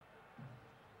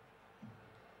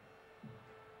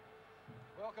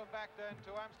Welcome back then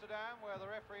to Amsterdam, where the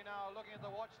referee now looking at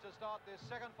the watch to start this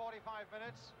second 45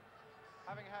 minutes,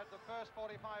 having had the first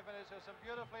 45 minutes of some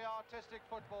beautifully artistic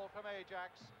football from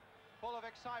Ajax, full of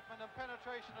excitement and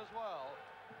penetration as well,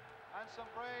 and some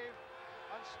brave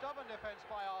and stubborn defence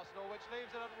by Arsenal, which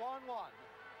leaves it at 1-1. And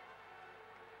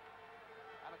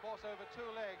of course, over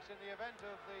two legs, in the event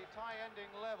of the tie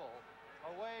ending level,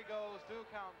 away goals do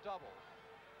count double.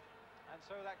 And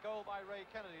so that goal by Ray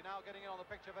Kennedy, now getting in on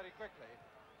the picture very quickly,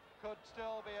 could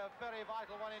still be a very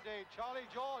vital one indeed. Charlie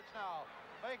George now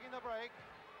making the break,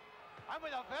 and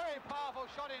with a very powerful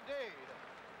shot indeed.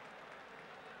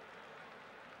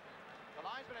 The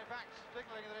linesman in fact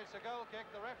signalling that it's a goal kick,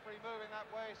 the referee moving that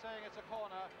way saying it's a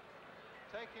corner,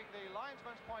 taking the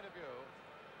linesman's point of view.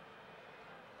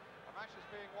 A match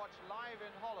that's being watched live in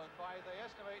Holland by, they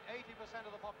estimate, 80%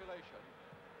 of the population.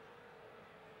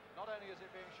 Not only is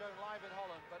it being shown live in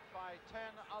Holland, but by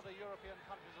 10 other European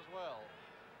countries as well.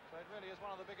 So it really is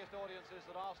one of the biggest audiences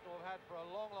that Arsenal have had for a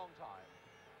long, long time.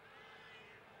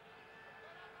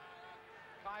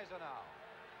 Kaiser now.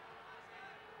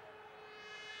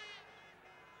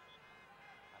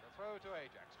 And a throw to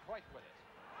Ajax, Cruyff with it.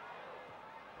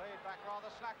 Played back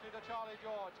rather slackly to Charlie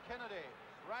George. Kennedy,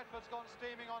 Radford's gone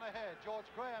steaming on ahead. George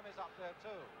Graham is up there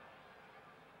too.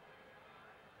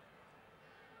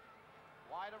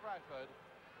 Wide of Radford.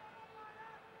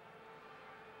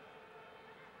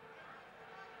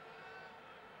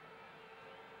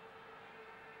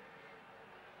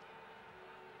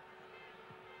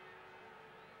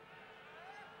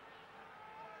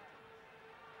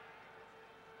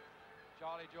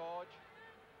 Charlie George,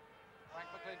 Frank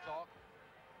McClintock,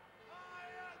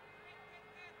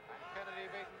 and Kennedy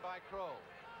beaten by Krul.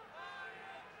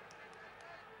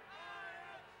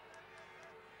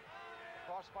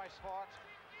 Cross by Swart.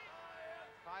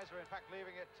 Kaiser in fact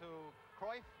leaving it to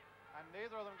Cruyff, and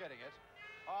neither of them getting it.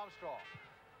 Armstrong,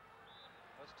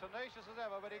 as tenacious as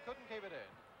ever, but he couldn't keep it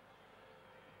in.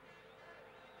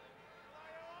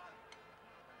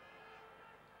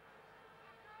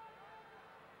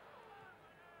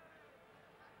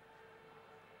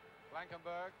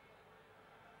 Blankenberg.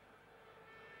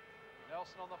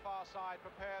 Nelson on the far side,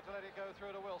 prepared to let it go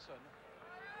through to Wilson.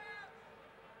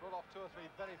 Pulled off two or three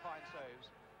very fine saves.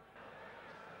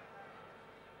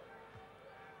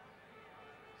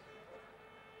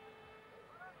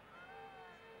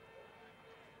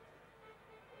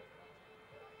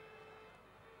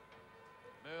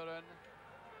 Muren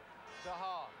to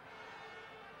Hahn.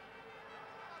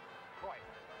 Cruyff.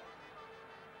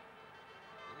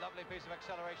 Lovely piece of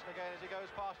acceleration again as he goes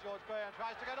past George Graham,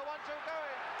 tries to get a 1-2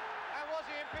 going. And was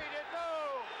he impeded?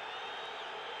 No!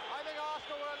 I think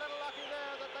Arsenal were a little lucky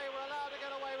there that they were allowed to get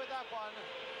away with that one.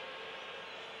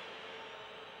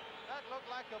 That looked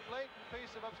like a blatant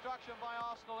piece of obstruction by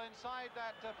Arsenal inside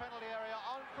that penalty area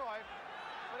on Cruyff.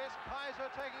 But it's Kaiser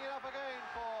taking it up again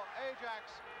for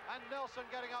Ajax, and Nelson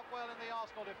getting up well in the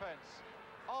Arsenal defence.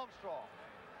 Armstrong.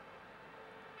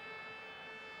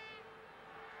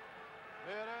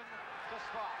 Muren to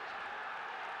Swart.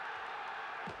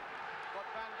 Got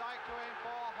Van Dijk to aim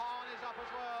for, Hahn is up as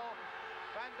well.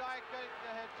 Van Dijk getting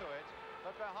ahead to it,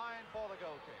 but behind for the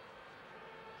goal kick.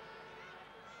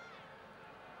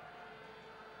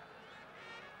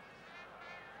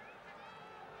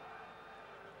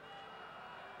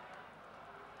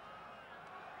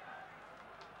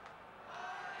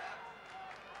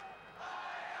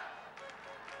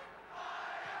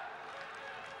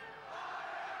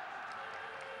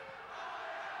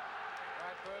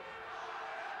 Radford.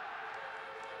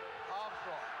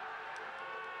 Armstrong.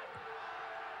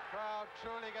 Crowd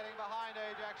truly getting behind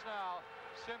Ajax now.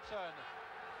 Simpson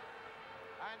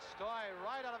and Stoy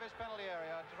right out of his penalty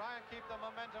area to try and keep the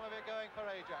momentum of it going for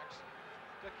Ajax,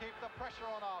 to keep the pressure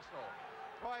on Arsenal.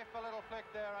 Cruyff a little flick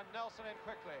there, and Nelson in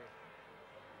quickly.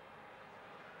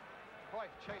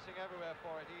 Cruyff chasing everywhere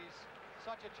for it. He's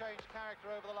such a changed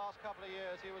character over the last couple of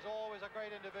years. He was always a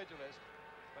great individualist,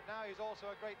 but now he's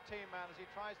also a great team man as he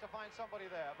tries to find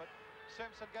somebody there. But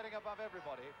Simpson getting above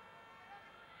everybody.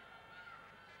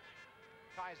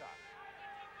 Kaiser.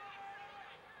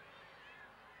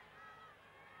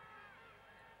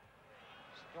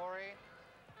 Story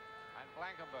and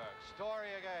Blankenberg.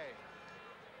 Story again.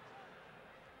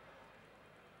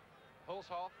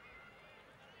 Hulshoff.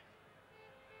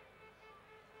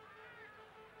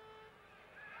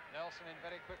 Nelson in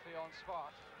very quickly on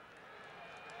Swart.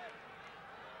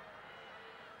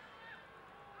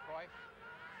 Cruyff.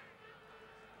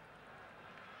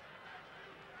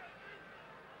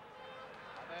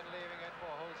 And then leaving it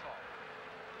for Hulshoff.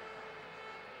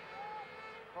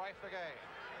 Cruyff again.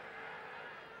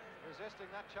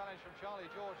 Resisting that challenge from Charlie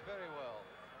George very well.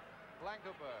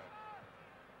 Blankenberg.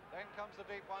 Then comes the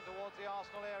deep one towards the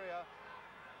Arsenal area.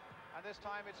 And this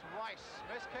time it's Rice,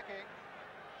 miss-kicking.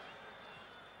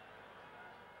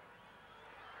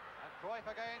 And Cruyff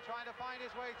again trying to find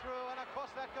his way through, and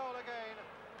across that goal again.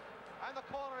 And the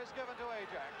corner is given to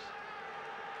Ajax.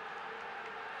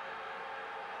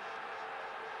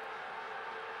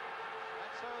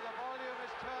 And so the volume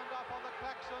is turned up on the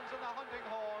klaxons and the hunting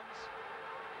horns.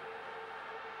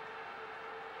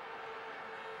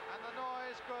 And the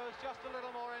noise grows just a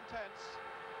little more intense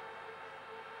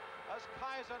as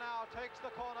Kaiser now takes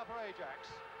the corner for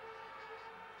Ajax.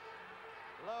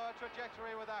 Lower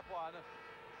trajectory with that one.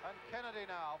 And Kennedy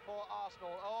now for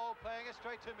Arsenal. Oh, playing it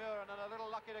straight to Muren and a little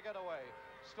lucky to get away.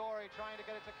 Story trying to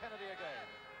get it to Kennedy again.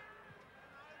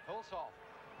 Hulshoff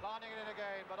planting it in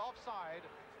again, but offside.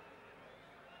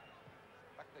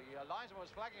 In fact, the linesman was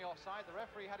flagging offside. The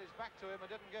referee had his back to him and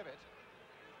didn't give it.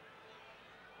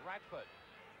 Radford.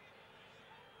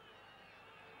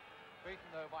 Beaten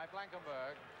though by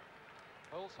Blankenberg.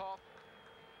 Hulshoff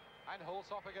and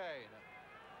Hulshoff again.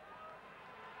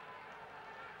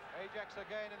 Ajax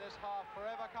again in this half,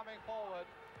 forever coming forward.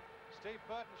 Steve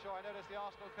Burtonshaw, I noticed the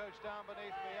Arsenal coach down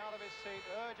beneath me, out of his seat,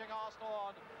 urging Arsenal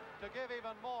on to give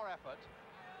even more effort.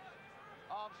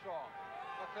 Armstrong,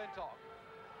 McClintock.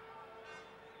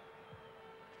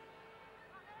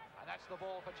 And that's the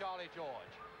ball for Charlie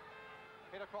George.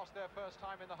 Hit across there first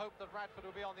time in the hope that Radford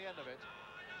would be on the end of it.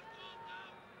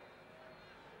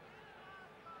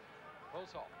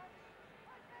 Hulshoff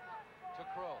to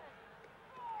Krul.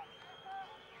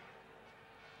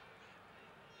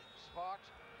 Spot.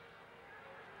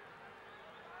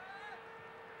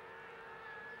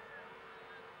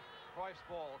 Cruyff's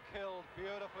ball killed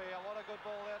beautifully, and what a good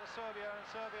ball there to Serbia, and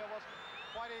Serbia wasn't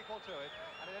quite equal to it,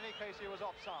 and in any case he was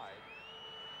offside.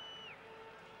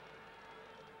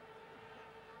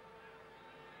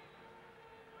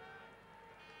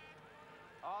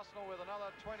 Arsenal with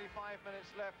another 25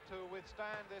 minutes left to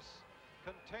withstand this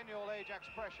continual Ajax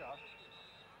pressure.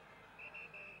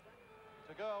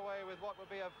 To go away with what would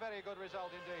be a very good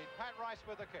result indeed. Pat Rice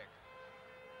with the kick.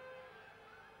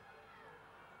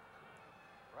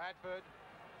 Radford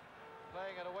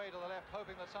playing it away to the left,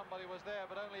 hoping that somebody was there,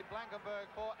 but only Blankenberg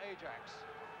for Ajax.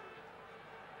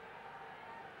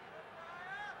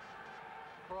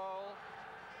 Kroll.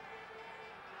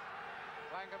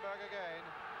 Blankenberg again.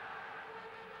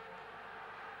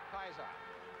 Kaiser.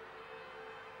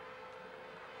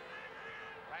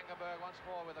 Blankenberg once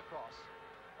more with a cross.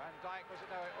 Van Dijk was it?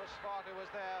 No, it was Sparta who was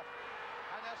there.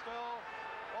 And there's still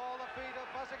all the feet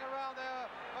are buzzing around there.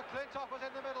 McClintock was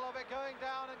in the middle of it, going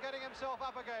down and getting himself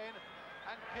up again.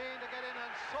 And keen to get in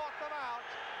and sort them out.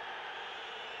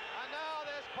 And now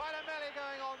there's quite a melee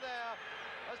going on there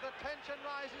as the tension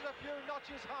rises a few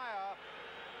notches higher.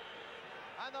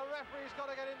 And the referee's got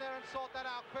to get in there and sort that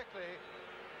out quickly.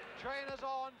 Trainers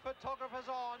on, photographers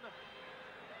on.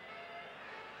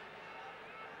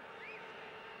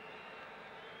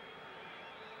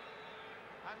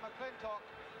 And McClintock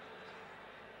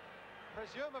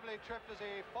presumably tripped as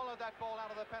he followed that ball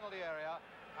out of the penalty area,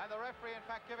 and the referee in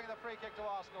fact giving the free kick to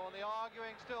Arsenal, and the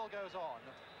arguing still goes on.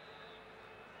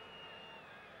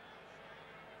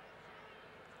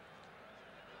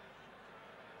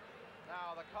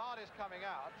 Now the card is coming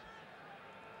out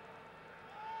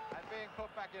and being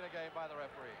put back in again by the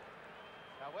referee.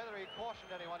 Now whether he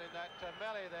cautioned anyone in that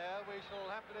melee there, we shall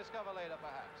have to discover later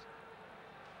perhaps.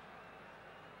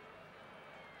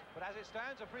 But as it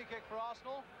stands, a free kick for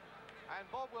Arsenal, and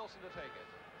Bob Wilson to take it.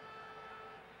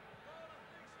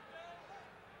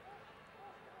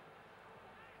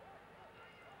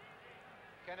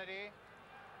 Kennedy.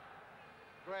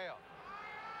 Graham.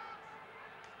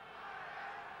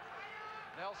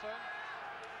 Nelson.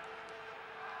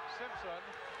 Simpson.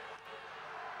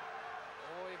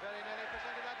 Oh, he very nearly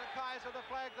presented that to Kaiser. The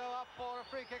flag, though, up for a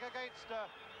free kick against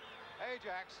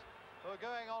Ajax, who were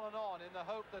going on in the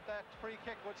hope that that free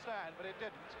kick would stand, but it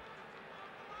didn't.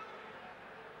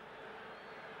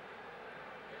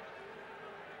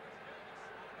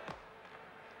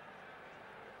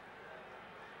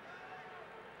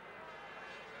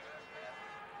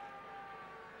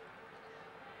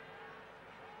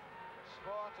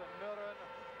 Sport and Muren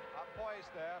are poised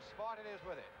there. Sport it is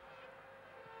with it.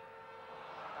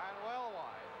 And well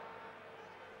wide.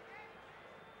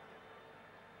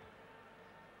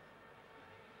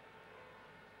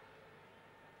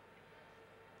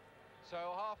 So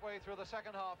halfway through the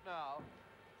second half now,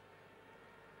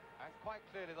 and quite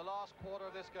clearly the last quarter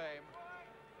of this game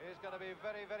is going to be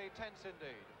very, very tense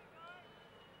indeed.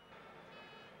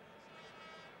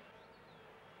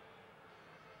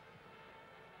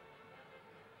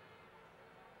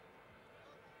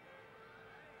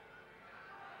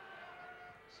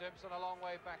 Simpson a long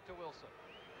way back to Wilson.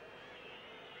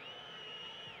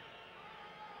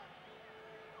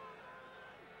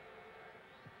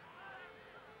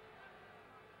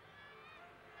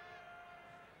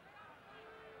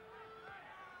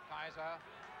 Kaiser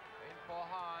in for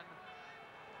Hahn.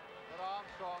 But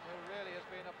Armstrong, who really has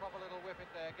been a proper little whippet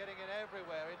there, getting in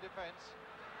everywhere in defence.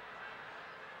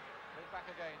 He's back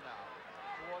again now,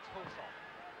 towards Hulshoff.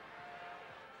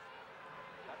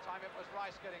 That time it was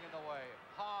Rice getting in the way.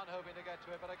 Hahn hoping to get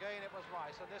to it, but again it was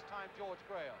Rice, and this time George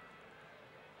Graham.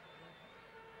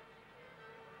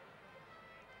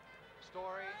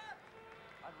 Story,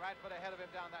 and Radford ahead of him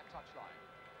down that touchline.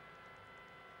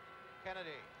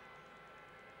 Kennedy.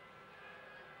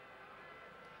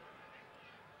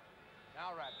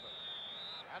 Now Radford.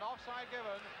 And offside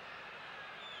given.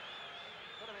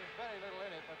 Could have been very little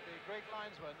in it, but the Greek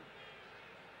linesman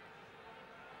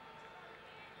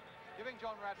giving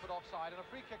John Radford offside, and a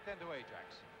free kick then to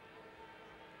Ajax.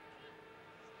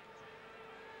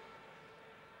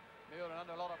 Muren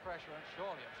under a lot of pressure and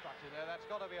surely obstructed there. That's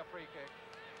got to be a free kick.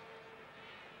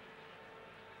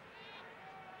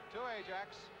 To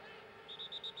Ajax.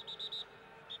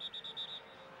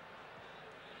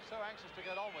 So anxious to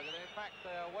get on with it. In fact,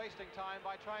 they're wasting time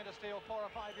by trying to steal 4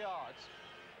 or 5 yards.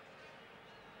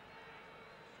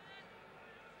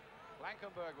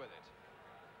 Blankenberg with it.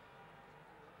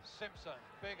 Simpson,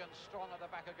 big and strong at the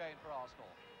back again for Arsenal.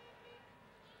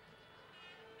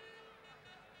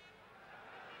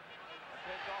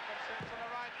 Pintock and Simpson are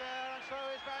right there, and so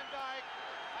is Van Dijk.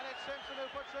 And it's Simpson who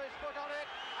puts his foot on it,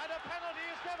 and a penalty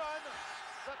is given.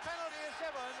 The penalty is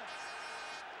given.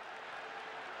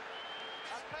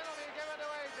 A penalty given to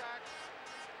Ajax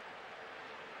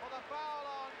for the foul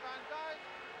on Van Dijk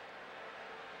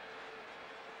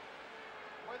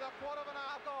with a quarter of an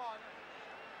hour gone.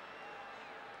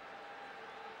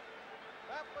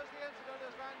 That was the incident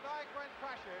as Van Dijk went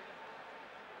crashing.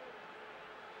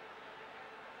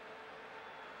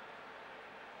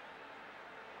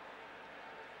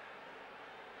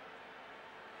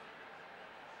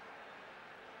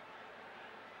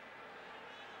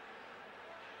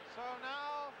 So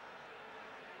now,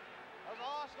 as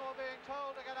Arsenal being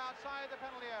told to get outside the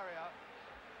penalty area.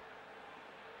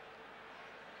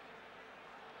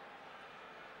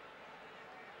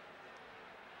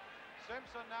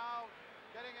 Simpson now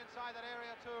getting inside that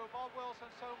area too. Bob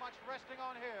Wilson so much resting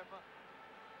on him.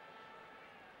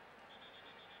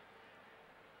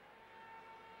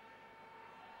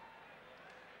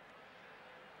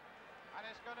 And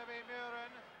it's going to be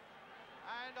Muren.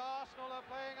 And Arsenal are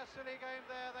playing a silly game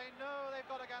there. They know they've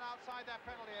got to get outside that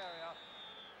penalty area.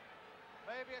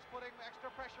 Maybe it's putting extra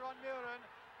pressure on Muren.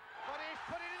 But he's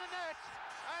put it in the net.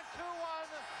 And 2-1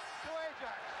 to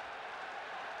Ajax.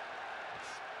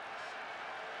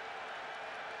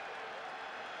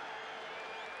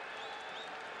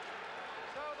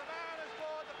 So the man who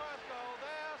scored the first goal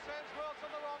there sends Wilson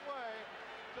the wrong way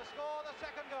to score the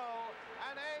second goal.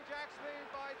 And Ajax lead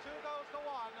by 2 goals to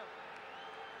 1.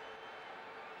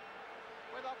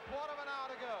 With a quarter of an hour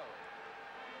to go.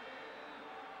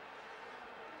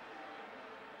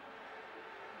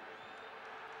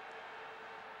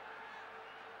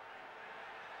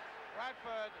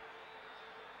 Radford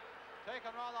taken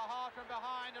rather hard from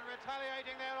behind and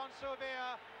retaliating there on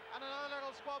Subir, and another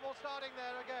little squabble starting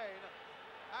there again.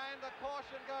 And the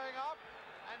caution going up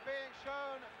and being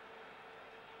shown,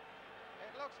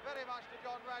 it looks very much to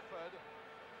John Radford.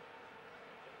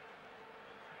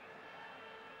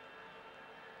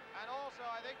 And also,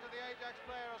 I think, to the Ajax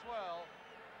player as well.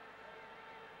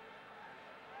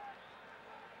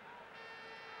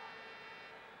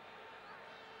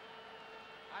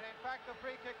 And in fact, the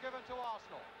free kick given to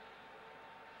Arsenal.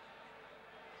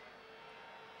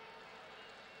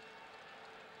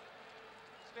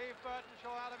 Steve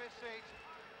Burtonshaw out of his seat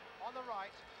on the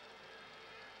right.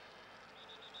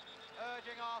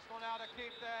 Urging Arsenal now to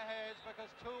keep their heads, because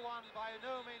 2-1 by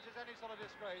no means is any sort of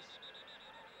disgrace.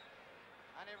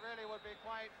 And it really would be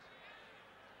quite...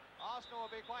 Arsenal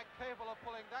would be quite capable of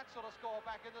pulling that sort of score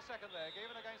back in the second leg,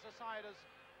 even against a side as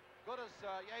good as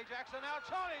Ajax. And now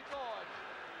Charlie George!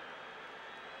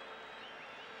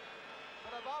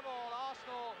 But above all,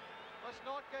 Arsenal must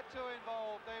not get too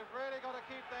involved. They've really got to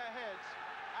keep their heads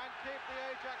and keep the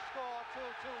Ajax score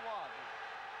 2-1.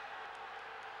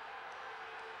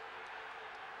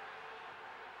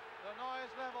 The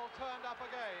noise level turned up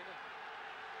again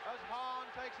as Hahn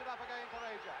takes it up again for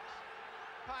Ajax.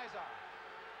 Kaiser.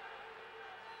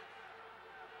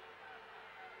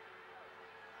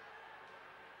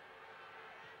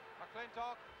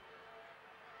 McClintock.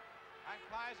 And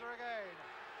Kaiser again.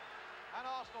 And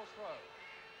Arsenal's throw.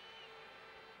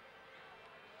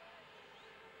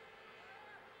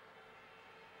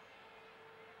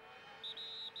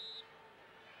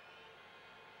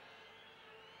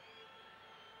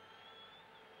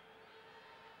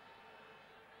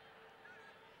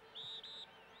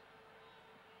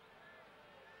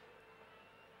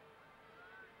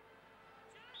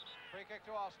 kick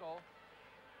to Arsenal.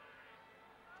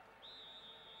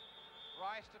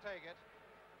 Rice to take it.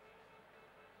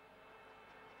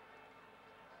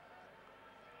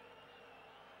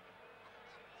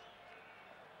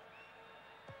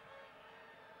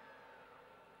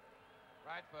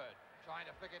 Radford trying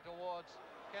to flick it towards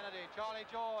Kennedy. Charlie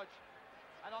George.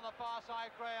 And on the far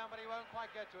side, Graham, but he won't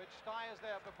quite get to it. Steyer is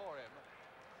there before him.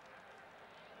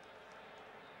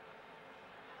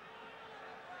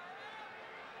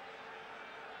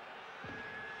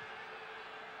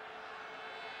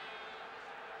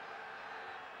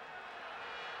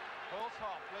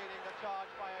 Hulshoff leading the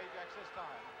charge by Ajax this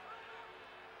time.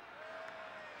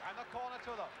 And the corner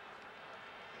to them.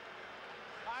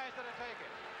 Kaiser to take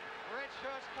it.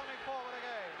 Richards coming forward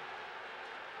again.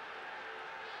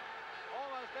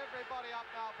 Almost everybody up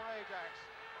now for Ajax.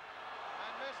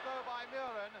 And missed though by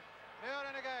Muren.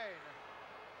 Muren again.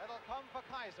 It'll come for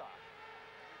Kaiser.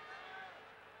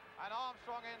 And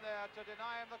Armstrong in there to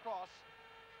deny him the cross.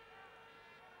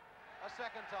 A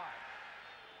second time.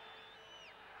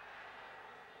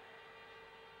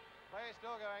 Play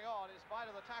still going on in spite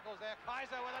of the tackles there.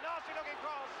 Kaiser with a nasty looking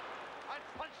cross. And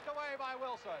punched away by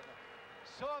Wilson.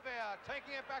 Surveyor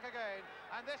taking it back again,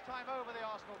 and this time over the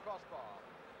Arsenal crossbar.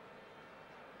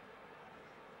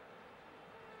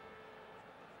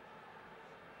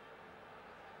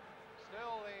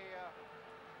 Still the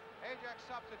Ajax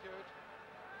substitute,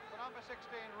 the number 16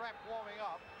 rep warming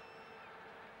up.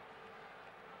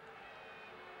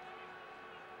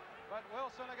 But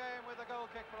Wilson again with the goal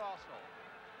kick for Arsenal.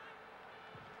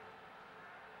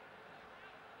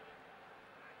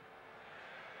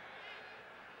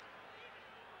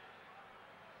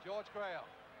 George Graham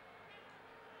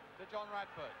to John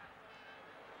Radford.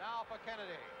 Now for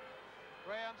Kennedy.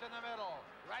 Graham's in the middle.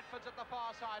 Radford's at the far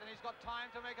side, and he's got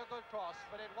time to make a good cross,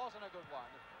 but it wasn't a good one.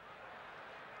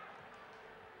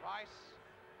 Rice.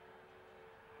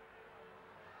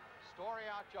 Story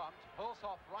out-jumped.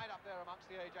 Hulshoff right up there amongst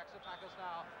the Ajax attackers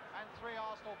now, and 3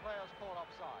 Arsenal players caught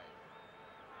offside.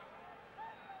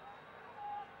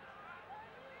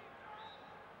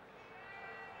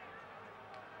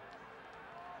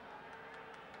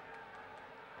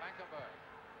 Blankenberg.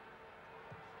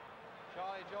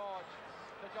 Charlie George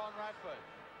to John Radford.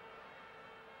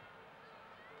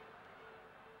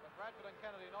 But Radford and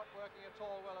Kennedy not working at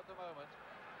all well at the moment.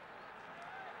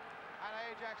 And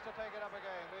Ajax to take it up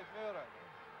again with Muren.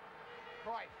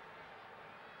 Cruyff.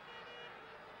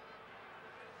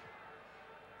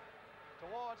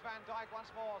 Towards Van Dijk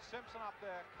once more. Simpson up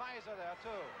there. Kaiser there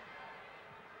too.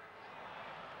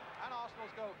 And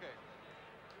Arsenal's goal kick.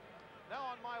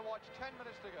 Now on my watch, 10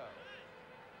 minutes to go.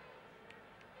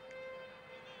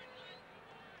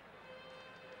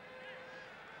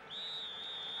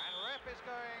 And rep is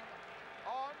going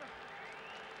on.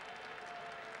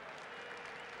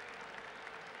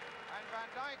 And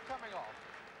Van Dijk coming off.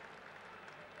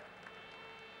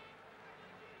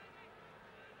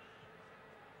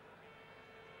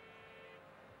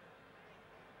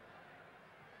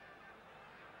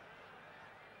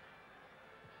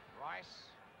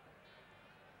 Rice.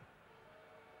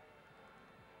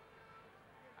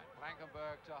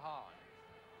 Blankenberg to Hahn.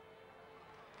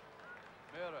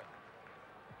 Muren.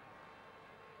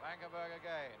 Blankenberg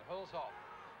again. Hulshoff.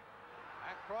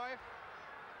 And Cruyff.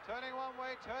 Turning one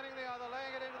way, turning the other,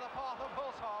 laying it into the path of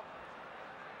Hulshoff.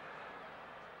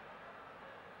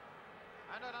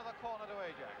 And another corner to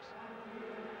Ajax.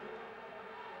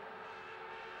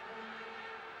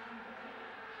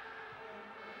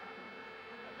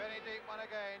 A very deep one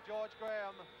again, George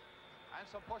Graham. And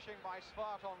some pushing by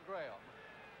Svart on Graham.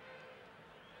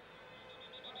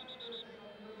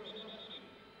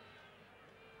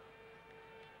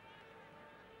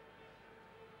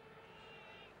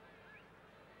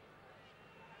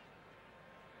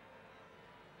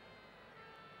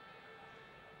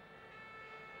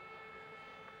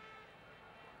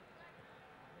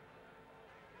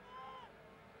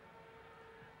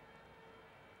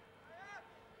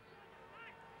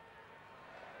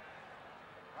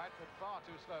 Radford far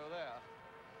too slow there.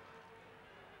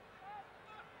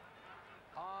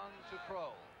 On to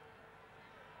Kroll.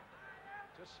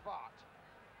 To Svart.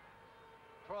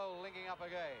 Kroll linking up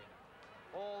again.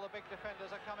 All the big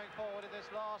defenders are coming forward in this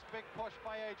last big push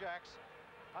by Ajax.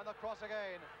 And the cross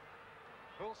again.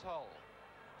 Hulshoff.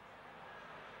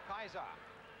 Kaiser.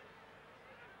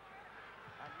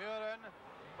 And Muren,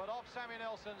 but off Sammy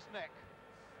Nelson's neck.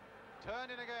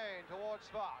 Turned in again towards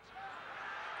Svart.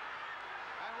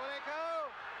 And will it go?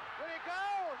 Will it go?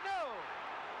 No!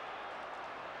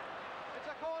 It's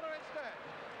a corner instead.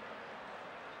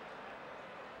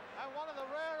 And one of the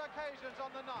rare occasions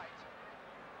on the night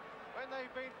when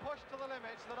they've been pushed to the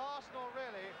limits that Arsenal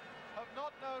really have not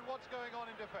known what's going on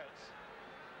in defence.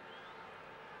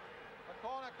 A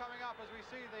corner coming up as we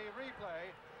see the replay.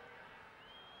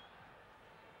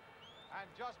 And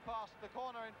just past the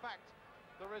corner, in fact,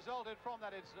 that resulted from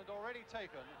that incident, already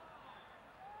taken.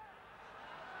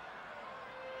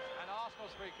 And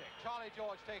Arsenal's free kick. Charlie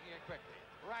George taking it quickly.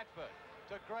 Radford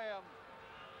to Graham,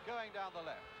 going down the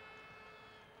left.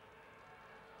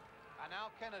 And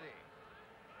now Kennedy.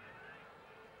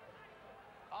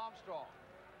 Armstrong.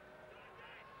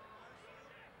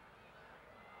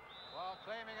 Well,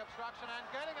 claiming obstruction and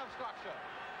getting obstruction.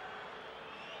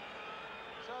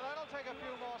 So that'll take a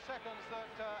few more seconds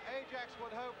that Ajax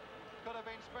would hope could have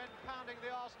been spent pounding the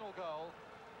Arsenal goal.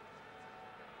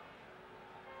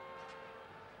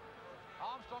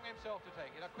 Armstrong himself to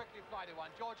take it, a quickly flighted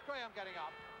one. George Graham getting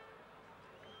up.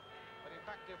 But in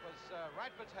fact it was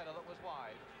Radford's header that was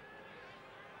wide.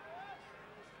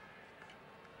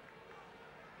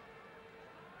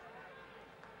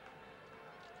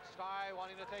 Stye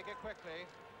wanting to take it quickly.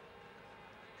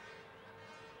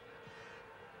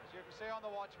 As you can see on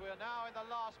the watch, we're now in the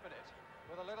last minute,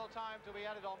 with a little time to be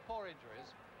added on poor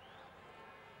injuries.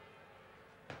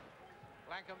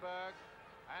 Blankenberg,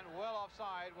 and well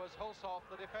offside was Hulshoff,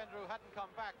 the defender who hadn't come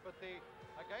back, but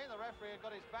again the referee had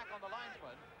got his back on the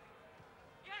linesman.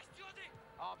 Yes, Jordi!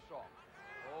 Armstrong.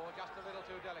 Oh, just a little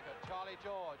too delicate. Charlie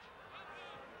George.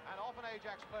 And off an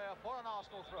Ajax player for an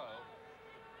Arsenal throw.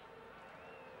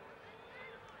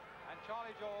 And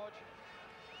Charlie George,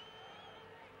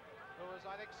 who has,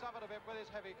 I think, suffered a bit with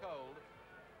his heavy cold.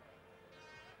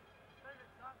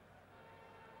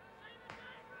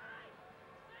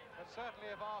 But certainly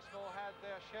if Arsenal had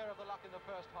their share of the luck in the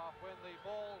first half, when the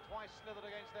ball twice slithered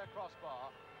against their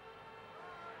crossbar,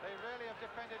 they really have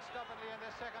defended stubbornly in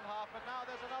this second half. But now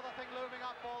there's another thing looming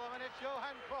up for them, and it's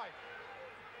Johan Cruyff.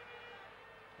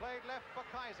 Played left for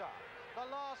Kaiser. The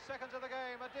last seconds of the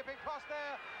game, a dipping cross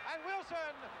there, and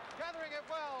Wilson gathering it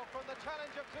well from the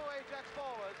challenge of two Ajax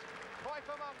forwards, Cruyff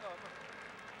among them.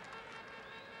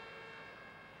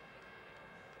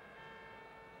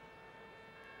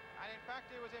 And in fact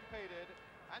he was impeded,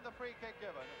 and the free kick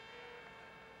given,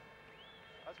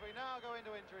 as we now go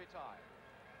into injury time.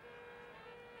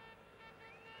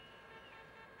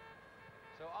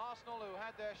 So Arsenal, who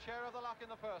had their share of the luck in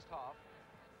the first half,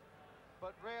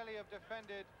 but really have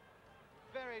defended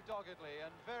very doggedly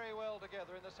and very well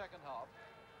together in the second half,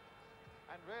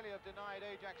 and really have denied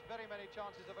Ajax very many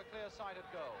chances of a clear-sighted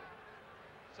goal.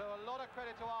 So a lot of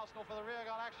credit to Arsenal for the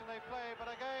rearguard action they play, but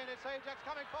again it's Ajax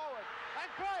coming forward, and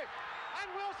Cruyff,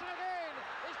 and Wilson again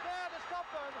is there to stop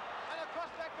them, and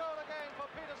across that goal again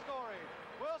for Peter Storey.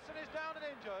 Wilson is down and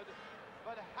injured,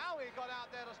 but how he got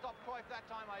out there to stop Cruyff that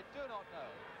time I do not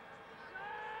know.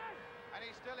 And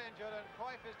he's still injured, and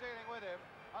Cruyff is dealing with him.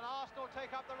 And Arsenal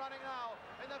take up the running now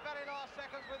in the very last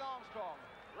seconds with Armstrong.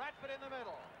 Radford in the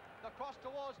middle. The cross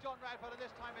towards John Radford, and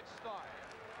this time it's Stye.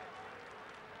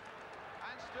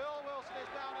 And still Wilson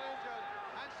is down and injured,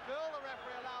 and still the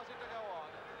referee allows it to go on.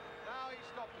 Now he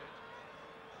stopped it.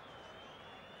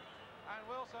 And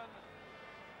Wilson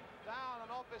down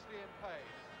and obviously in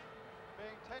pain,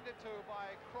 being tended to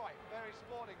by Cruyff very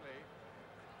sportingly.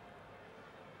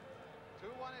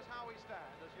 2-1 is how we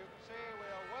stand. As you can see, we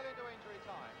are well into injury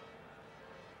time.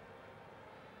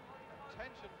 A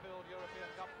tension-filled European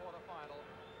Cup quarter-final,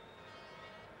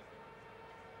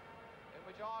 in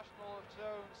which Arsenal have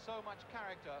shown so much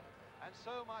character and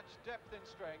so much depth in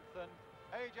strength, and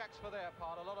Ajax, for their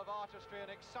part, a lot of artistry and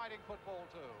exciting football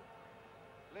too,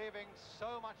 leaving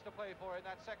so much to play for in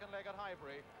that second leg at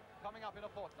Highbury, coming up in a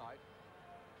fortnight.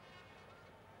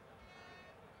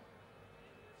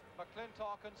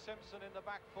 McClintock and Simpson in the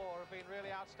back four have been really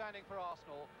outstanding for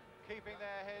Arsenal, keeping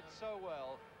their heads so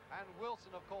well, and Wilson,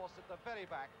 of course, at the very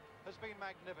back has been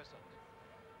magnificent.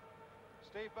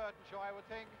 Steve Burtonshaw, I would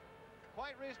think,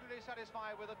 quite reasonably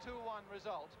satisfied with a 2-1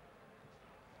 result,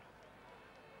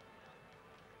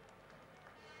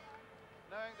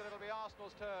 knowing that it'll be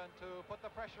Arsenal's turn to put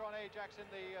the pressure on Ajax in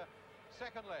the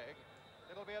second leg.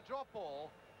 It'll be a drop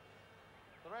ball,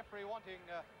 the referee wanting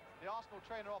the Arsenal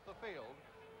trainer off the field.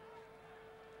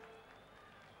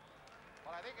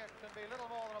 But I think it can be little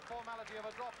more than a formality of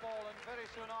a drop ball, and very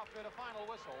soon after it a final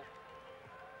whistle.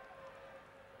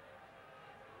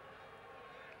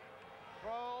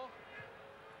 Kroll,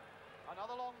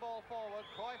 another long ball forward,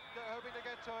 Cruyff hoping to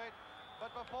get to it,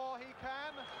 but before he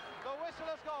can, the whistle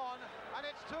has gone, and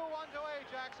it's 2-1 to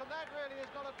Ajax, and that really is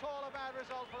not at all a bad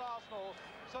result for Arsenal.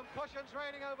 Some cushions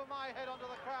raining over my head onto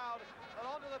the crowd and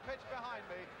onto the pitch behind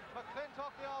me.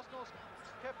 McClintock, the Arsenal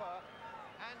skipper,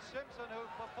 and Simpson, who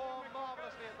performed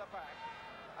marvellously at the back.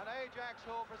 and Ajax,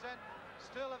 who will present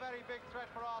still a very big threat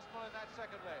for Arsenal in that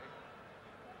second leg.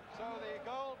 So the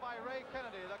goal by Ray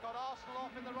Kennedy that got Arsenal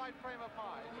off in the right frame of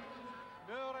mind.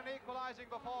 Muren equalising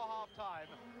before half-time,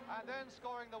 and then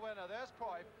scoring the winner. There's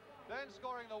Cruyff, then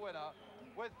scoring the winner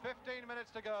with 15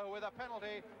 minutes to go with a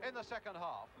penalty in the second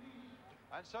half.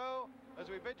 And so, as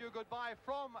we bid you goodbye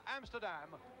from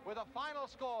Amsterdam with a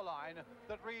final scoreline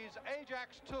that reads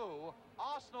Ajax 2,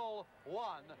 Arsenal 1,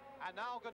 and now good